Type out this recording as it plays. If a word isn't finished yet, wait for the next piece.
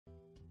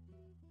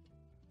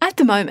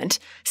the moment,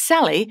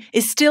 Sally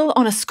is still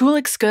on a school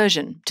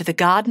excursion to the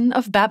Garden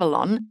of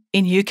Babylon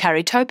in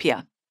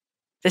Eucarytopia.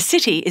 The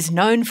city is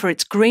known for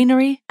its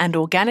greenery and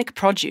organic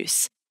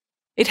produce.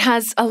 It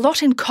has a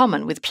lot in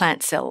common with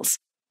plant cells,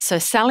 so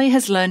Sally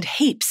has learned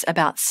heaps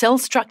about cell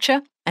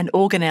structure and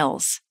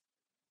organelles.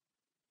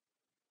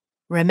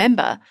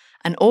 Remember,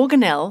 an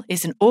organelle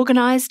is an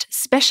organised,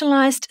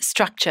 specialised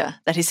structure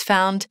that is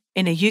found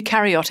in a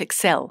eukaryotic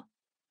cell.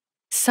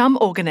 Some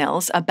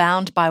organelles are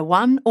bound by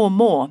one or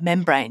more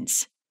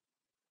membranes.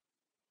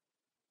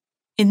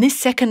 In this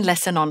second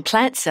lesson on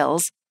plant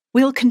cells,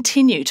 we'll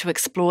continue to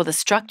explore the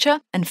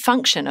structure and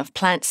function of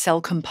plant cell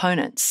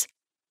components.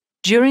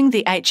 During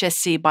the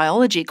HSC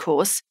biology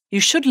course, you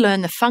should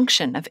learn the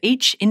function of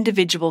each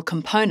individual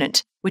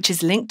component which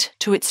is linked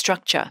to its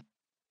structure.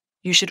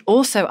 You should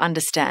also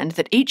understand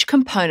that each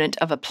component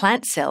of a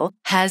plant cell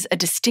has a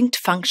distinct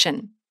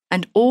function,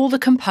 and all the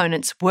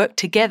components work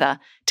together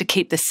to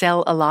keep the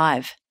cell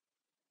alive.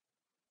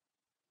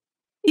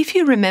 If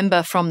you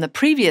remember from the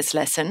previous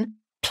lesson,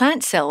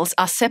 plant cells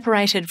are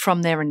separated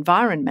from their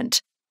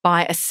environment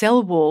by a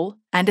cell wall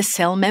and a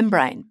cell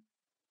membrane.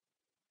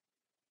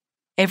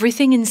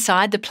 Everything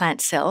inside the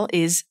plant cell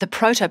is the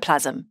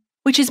protoplasm,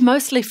 which is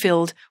mostly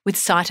filled with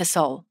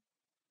cytosol.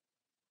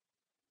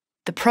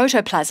 The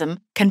protoplasm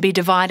can be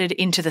divided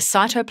into the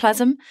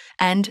cytoplasm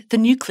and the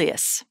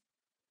nucleus.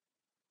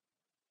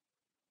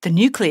 The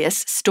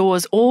nucleus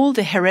stores all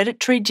the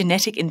hereditary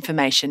genetic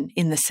information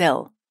in the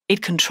cell.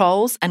 It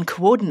controls and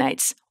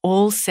coordinates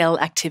all cell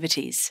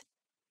activities.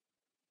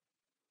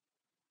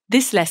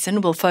 This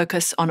lesson will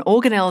focus on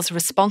organelles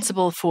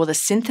responsible for the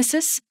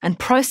synthesis and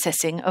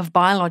processing of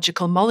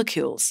biological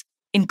molecules,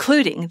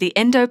 including the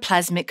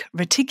endoplasmic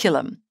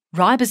reticulum,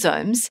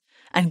 ribosomes,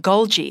 and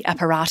Golgi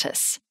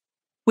apparatus.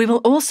 We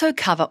will also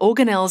cover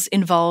organelles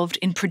involved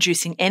in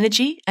producing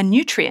energy and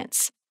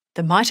nutrients,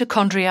 the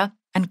mitochondria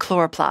and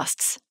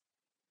chloroplasts.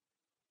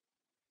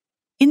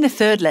 In the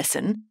third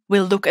lesson,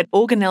 we'll look at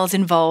organelles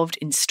involved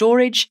in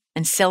storage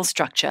and cell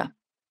structure.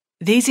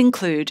 These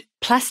include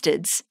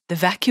plastids, the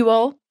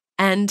vacuole,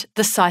 and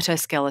the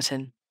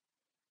cytoskeleton.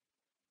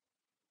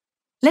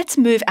 Let's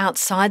move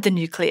outside the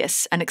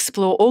nucleus and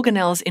explore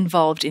organelles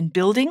involved in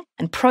building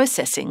and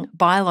processing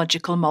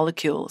biological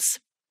molecules.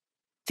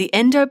 The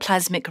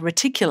endoplasmic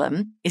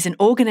reticulum is an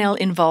organelle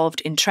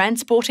involved in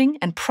transporting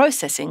and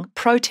processing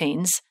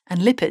proteins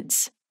and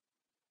lipids.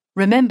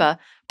 Remember,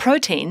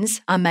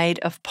 proteins are made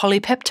of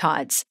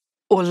polypeptides,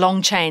 or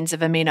long chains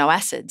of amino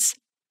acids,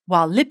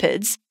 while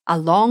lipids are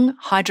long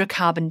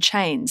hydrocarbon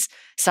chains,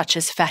 such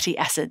as fatty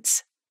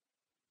acids.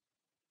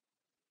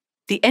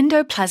 The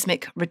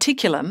endoplasmic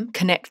reticulum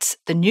connects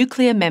the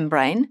nuclear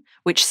membrane,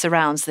 which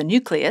surrounds the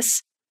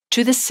nucleus,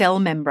 to the cell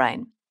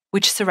membrane,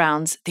 which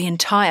surrounds the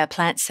entire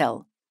plant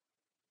cell.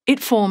 It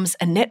forms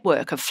a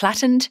network of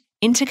flattened,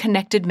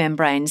 interconnected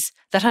membranes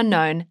that are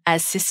known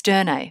as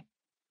cisternae.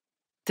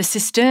 The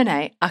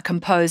cisternae are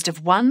composed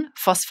of one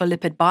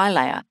phospholipid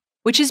bilayer,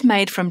 which is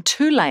made from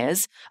two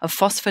layers of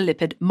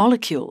phospholipid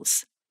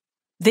molecules.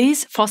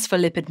 These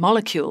phospholipid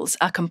molecules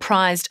are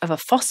comprised of a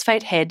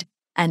phosphate head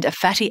and a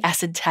fatty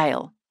acid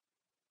tail.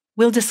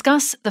 We'll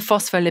discuss the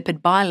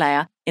phospholipid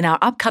bilayer in our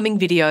upcoming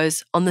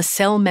videos on the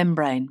cell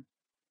membrane.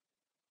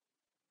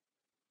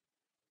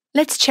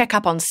 Let's check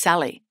up on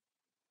Sally.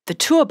 The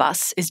tour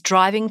bus is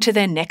driving to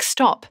their next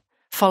stop,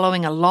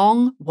 following a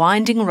long,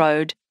 winding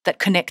road that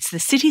connects the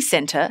city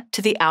centre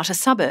to the outer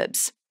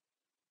suburbs.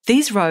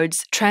 These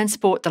roads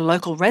transport the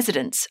local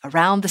residents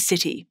around the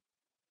city.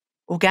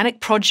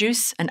 Organic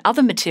produce and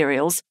other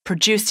materials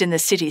produced in the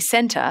city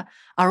centre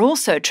are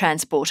also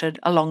transported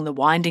along the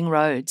winding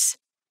roads.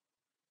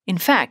 In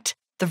fact,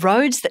 the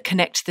roads that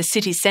connect the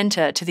city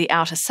centre to the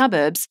outer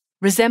suburbs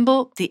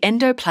resemble the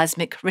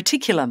endoplasmic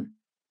reticulum,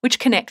 which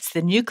connects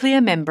the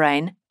nuclear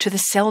membrane to the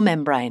cell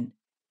membrane.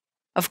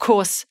 Of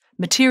course,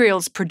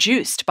 materials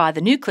produced by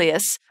the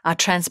nucleus are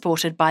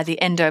transported by the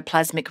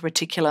endoplasmic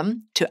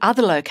reticulum to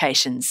other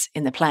locations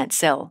in the plant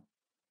cell.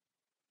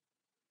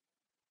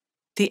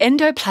 The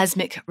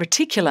endoplasmic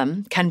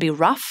reticulum can be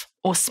rough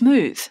or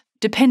smooth,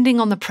 depending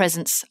on the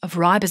presence of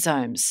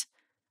ribosomes.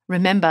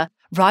 Remember,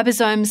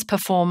 ribosomes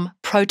perform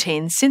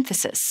protein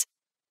synthesis.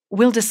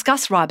 We'll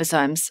discuss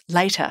ribosomes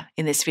later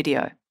in this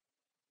video.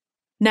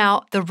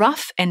 Now, the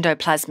rough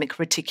endoplasmic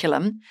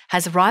reticulum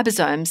has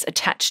ribosomes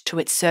attached to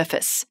its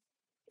surface.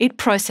 It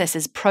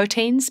processes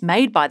proteins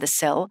made by the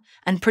cell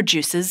and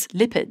produces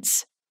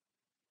lipids.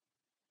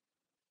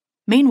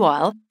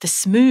 Meanwhile, the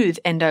smooth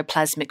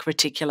endoplasmic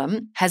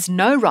reticulum has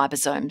no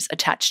ribosomes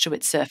attached to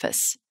its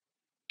surface.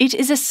 It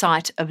is a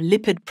site of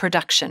lipid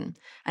production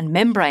and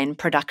membrane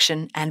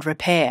production and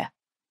repair.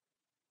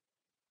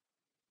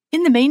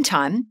 In the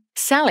meantime,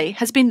 Sally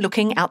has been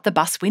looking out the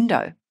bus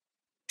window.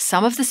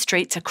 Some of the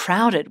streets are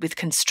crowded with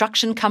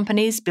construction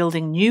companies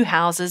building new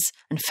houses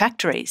and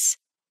factories.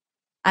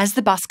 As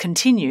the bus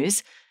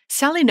continues,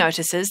 Sally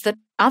notices that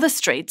other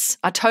streets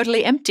are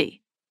totally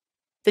empty.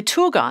 The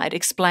tour guide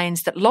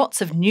explains that lots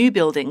of new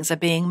buildings are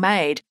being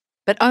made,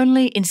 but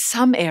only in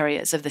some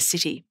areas of the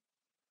city.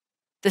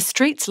 the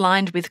streets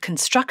lined with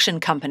construction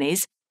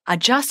companies are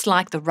just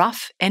like the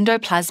rough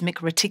endoplasmic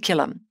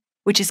reticulum,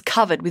 which is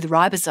covered with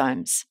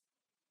ribosomes.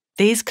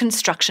 These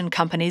construction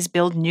companies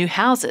build new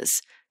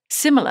houses,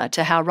 similar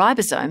to how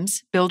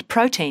ribosomes build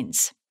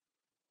proteins.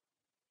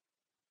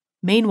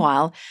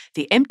 Meanwhile,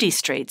 the empty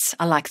streets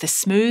are like the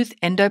smooth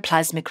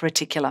endoplasmic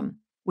reticulum,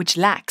 which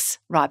lacks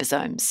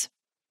ribosomes.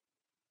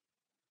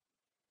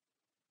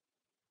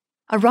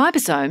 A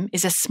ribosome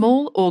is a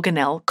small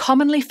organelle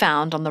commonly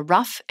found on the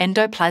rough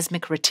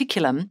endoplasmic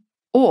reticulum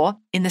or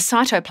in the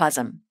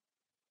cytoplasm.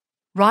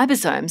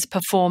 Ribosomes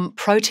perform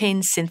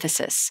protein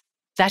synthesis,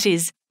 that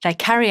is, they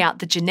carry out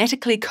the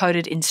genetically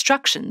coded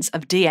instructions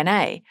of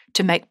DNA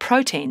to make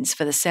proteins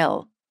for the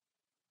cell.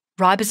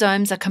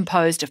 Ribosomes are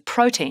composed of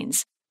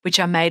proteins, which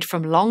are made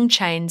from long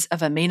chains of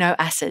amino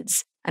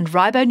acids, and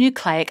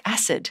ribonucleic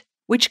acid,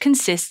 which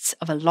consists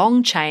of a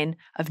long chain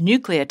of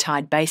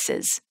nucleotide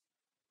bases.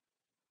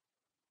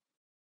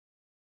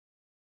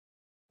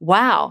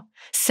 Wow,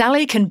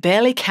 Sally can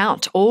barely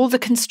count all the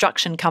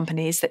construction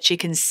companies that she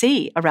can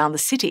see around the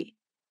city.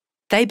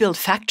 They build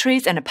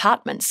factories and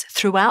apartments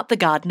throughout the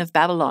Garden of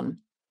Babylon.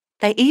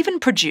 They even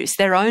produce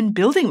their own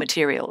building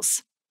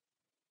materials.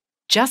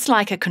 Just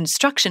like a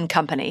construction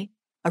company,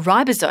 a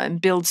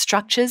ribosome builds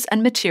structures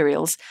and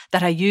materials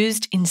that are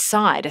used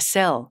inside a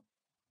cell,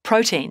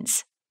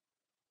 proteins.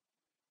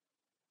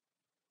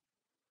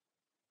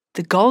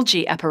 The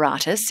Golgi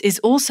apparatus is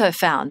also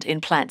found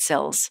in plant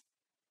cells.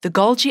 The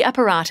Golgi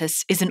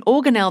apparatus is an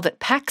organelle that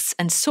packs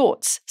and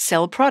sorts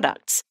cell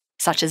products,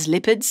 such as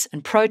lipids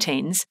and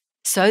proteins,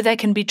 so they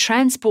can be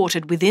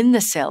transported within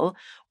the cell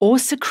or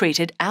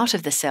secreted out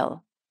of the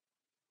cell.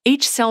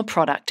 Each cell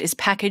product is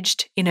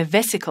packaged in a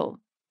vesicle,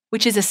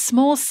 which is a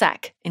small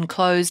sac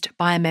enclosed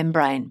by a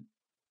membrane.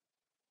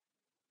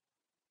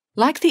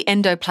 Like the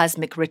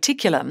endoplasmic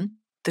reticulum,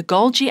 the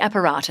Golgi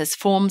apparatus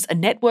forms a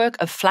network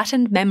of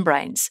flattened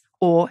membranes,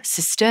 or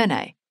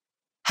cisternae.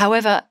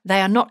 However,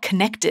 they are not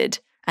connected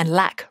and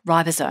lack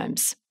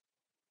ribosomes.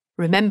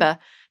 Remember,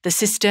 the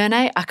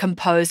cisternae are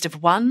composed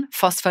of one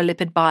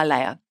phospholipid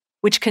bilayer,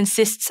 which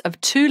consists of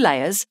two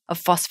layers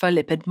of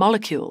phospholipid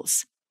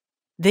molecules.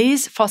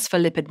 These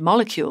phospholipid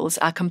molecules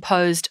are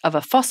composed of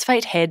a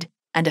phosphate head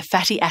and a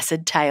fatty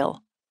acid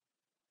tail.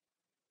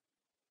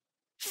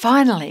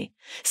 Finally,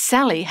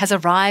 Sally has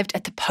arrived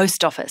at the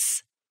post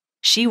office.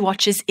 She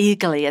watches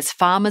eagerly as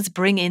farmers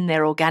bring in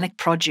their organic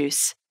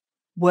produce.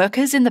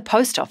 Workers in the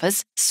post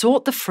office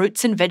sort the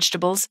fruits and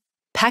vegetables,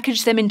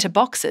 package them into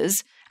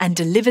boxes, and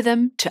deliver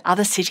them to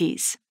other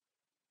cities.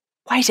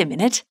 Wait a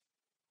minute.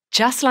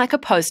 Just like a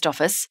post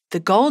office, the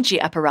Golgi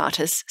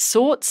apparatus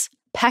sorts,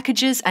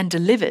 packages, and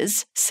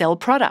delivers cell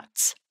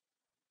products.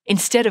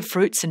 Instead of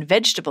fruits and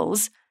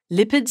vegetables,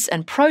 lipids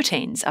and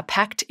proteins are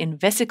packed in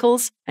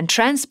vesicles and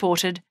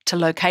transported to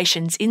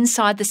locations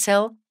inside the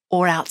cell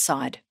or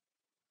outside.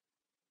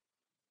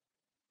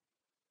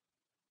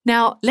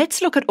 Now,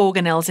 let's look at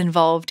organelles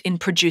involved in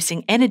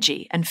producing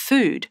energy and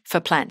food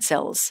for plant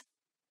cells.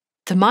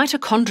 The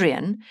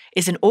mitochondrion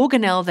is an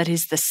organelle that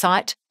is the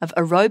site of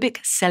aerobic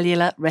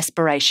cellular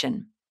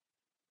respiration.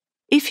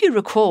 If you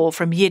recall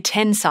from Year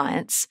 10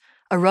 science,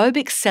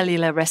 aerobic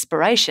cellular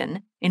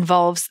respiration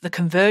involves the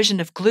conversion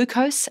of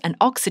glucose and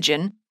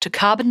oxygen to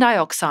carbon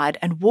dioxide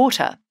and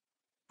water,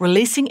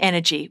 releasing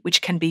energy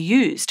which can be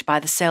used by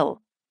the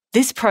cell.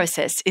 This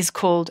process is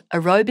called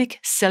aerobic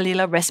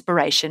cellular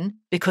respiration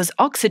because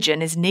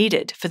oxygen is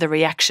needed for the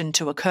reaction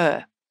to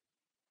occur.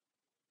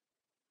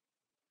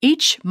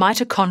 Each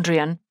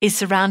mitochondrion is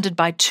surrounded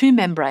by two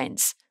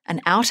membranes, an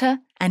outer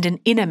and an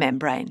inner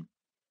membrane.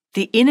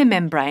 The inner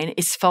membrane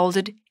is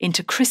folded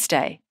into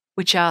cristae,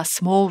 which are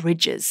small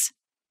ridges.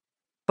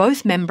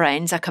 Both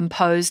membranes are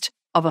composed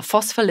of a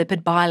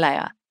phospholipid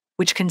bilayer,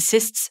 which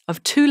consists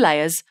of two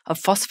layers of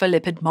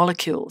phospholipid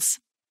molecules.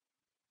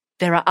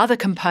 There are other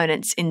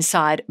components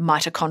inside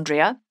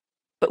mitochondria,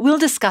 but we'll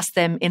discuss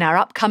them in our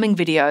upcoming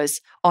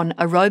videos on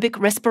aerobic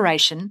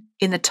respiration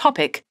in the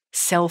topic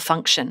cell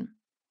function.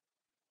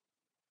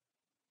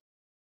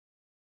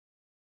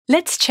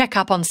 Let's check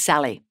up on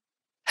Sally.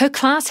 Her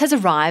class has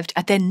arrived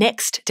at their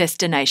next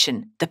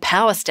destination, the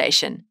power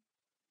station.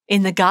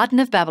 In the Garden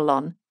of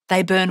Babylon,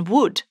 they burn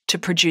wood to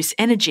produce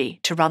energy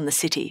to run the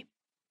city.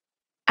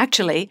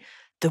 Actually,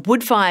 the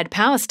wood-fired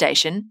power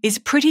station is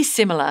pretty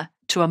similar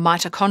to a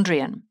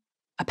mitochondrion,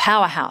 a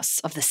powerhouse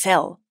of the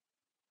cell.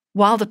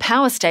 While the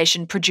power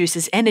station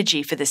produces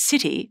energy for the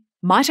city,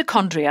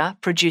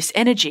 mitochondria produce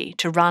energy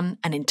to run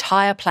an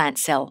entire plant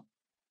cell.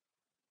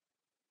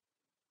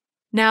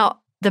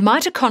 Now, the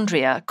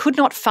mitochondria could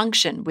not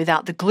function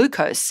without the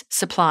glucose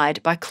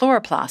supplied by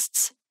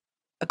chloroplasts.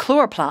 A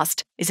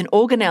chloroplast is an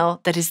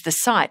organelle that is the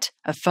site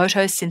of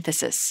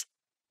photosynthesis.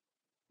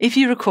 If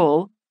you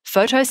recall,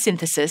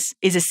 photosynthesis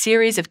is a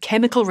series of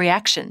chemical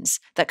reactions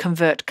that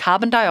convert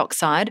carbon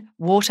dioxide,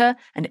 water,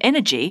 and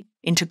energy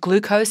into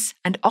glucose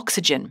and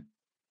oxygen.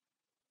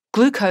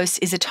 Glucose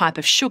is a type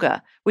of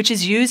sugar which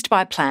is used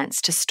by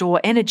plants to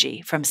store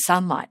energy from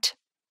sunlight.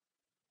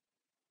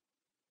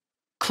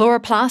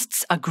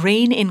 Chloroplasts are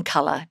green in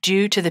colour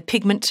due to the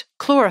pigment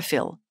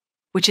chlorophyll,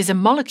 which is a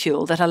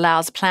molecule that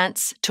allows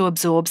plants to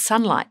absorb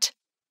sunlight.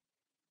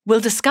 We'll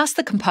discuss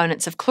the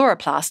components of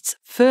chloroplasts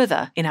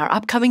further in our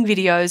upcoming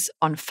videos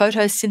on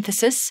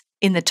photosynthesis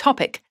in the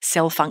topic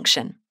cell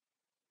function.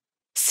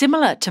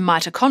 Similar to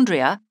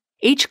mitochondria,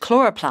 each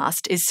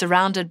chloroplast is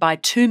surrounded by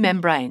two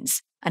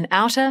membranes, an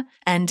outer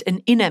and an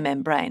inner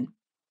membrane.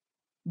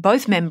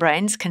 Both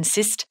membranes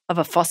consist of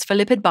a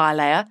phospholipid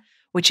bilayer,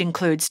 which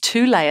includes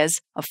two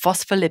layers of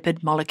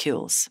phospholipid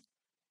molecules.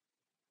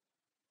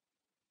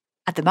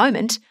 At the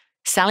moment,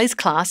 Sally's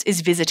class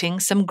is visiting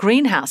some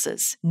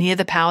greenhouses near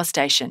the power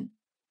station.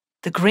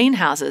 The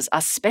greenhouses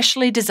are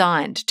specially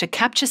designed to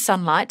capture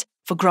sunlight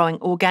for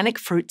growing organic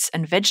fruits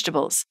and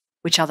vegetables,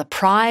 which are the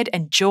pride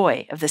and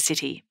joy of the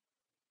city.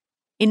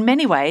 In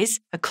many ways,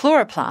 a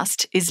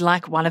chloroplast is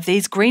like one of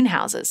these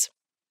greenhouses.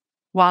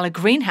 While a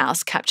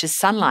greenhouse captures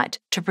sunlight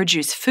to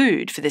produce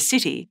food for the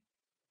city,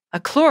 a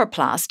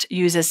chloroplast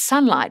uses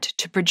sunlight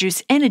to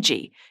produce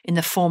energy in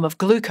the form of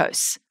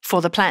glucose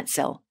for the plant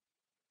cell.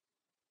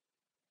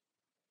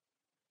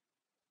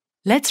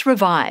 Let's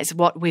revise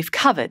what we've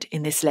covered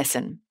in this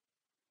lesson.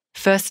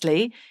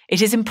 Firstly,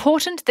 it is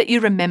important that you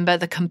remember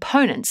the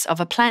components of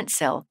a plant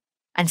cell,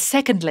 and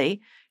secondly,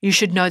 you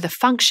should know the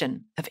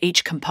function of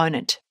each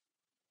component.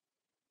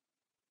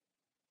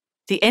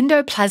 The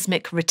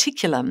endoplasmic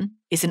reticulum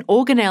is an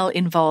organelle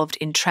involved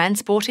in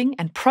transporting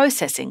and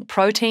processing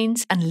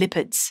proteins and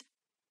lipids.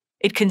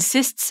 It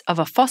consists of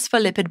a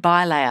phospholipid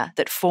bilayer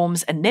that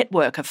forms a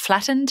network of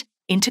flattened,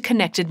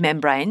 interconnected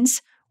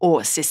membranes,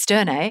 or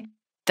cisternae,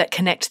 that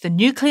connect the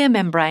nuclear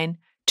membrane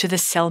to the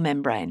cell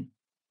membrane.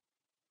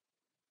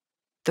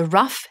 The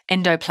rough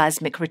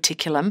endoplasmic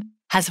reticulum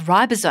has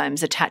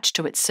ribosomes attached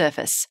to its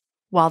surface,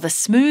 while the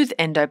smooth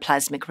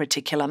endoplasmic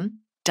reticulum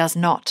does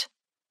not.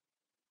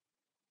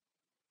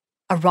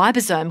 A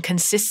ribosome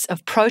consists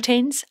of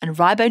proteins and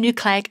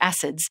ribonucleic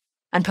acids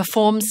and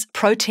performs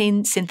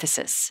protein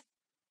synthesis.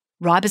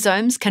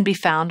 Ribosomes can be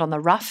found on the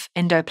rough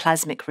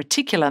endoplasmic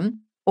reticulum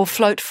or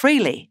float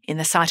freely in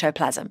the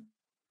cytoplasm.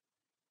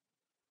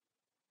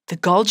 The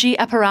Golgi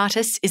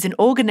apparatus is an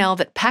organelle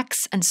that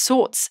packs and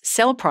sorts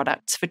cell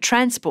products for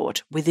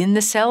transport within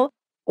the cell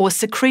or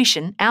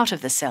secretion out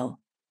of the cell.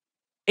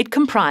 It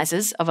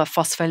comprises of a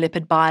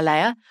phospholipid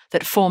bilayer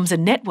that forms a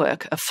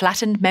network of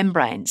flattened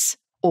membranes,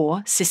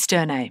 or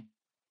cisternae.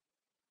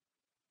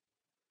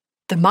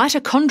 The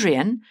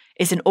mitochondrion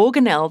is an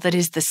organelle that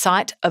is the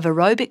site of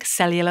aerobic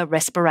cellular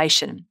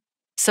respiration,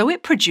 so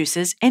it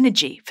produces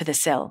energy for the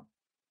cell.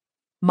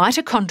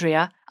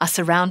 Mitochondria are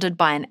surrounded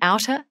by an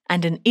outer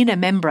and an inner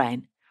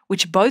membrane,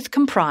 which both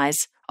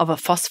comprise of a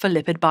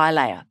phospholipid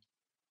bilayer.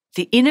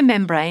 The inner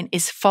membrane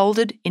is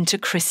folded into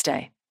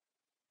cristae.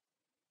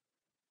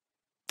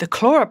 The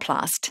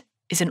chloroplast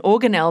is an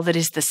organelle that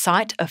is the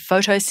site of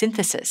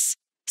photosynthesis,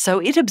 so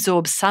it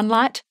absorbs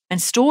sunlight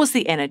and stores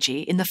the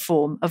energy in the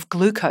form of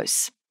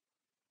glucose.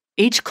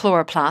 Each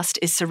chloroplast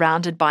is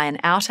surrounded by an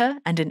outer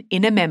and an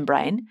inner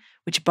membrane,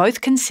 which both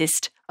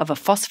consist of a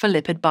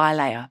phospholipid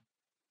bilayer.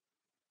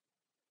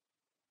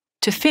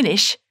 To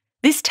finish,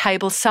 this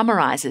table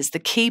summarises the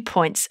key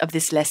points of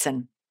this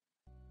lesson.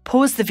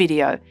 Pause the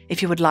video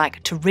if you would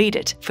like to read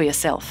it for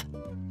yourself.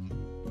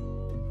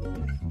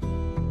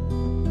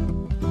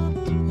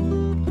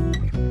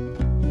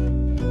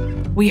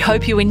 We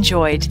hope you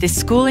enjoyed this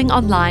Schooling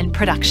Online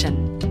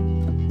production.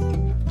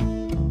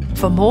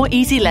 For more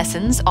easy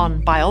lessons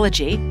on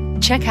biology,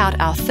 check out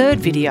our third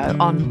video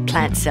on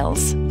plant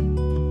cells.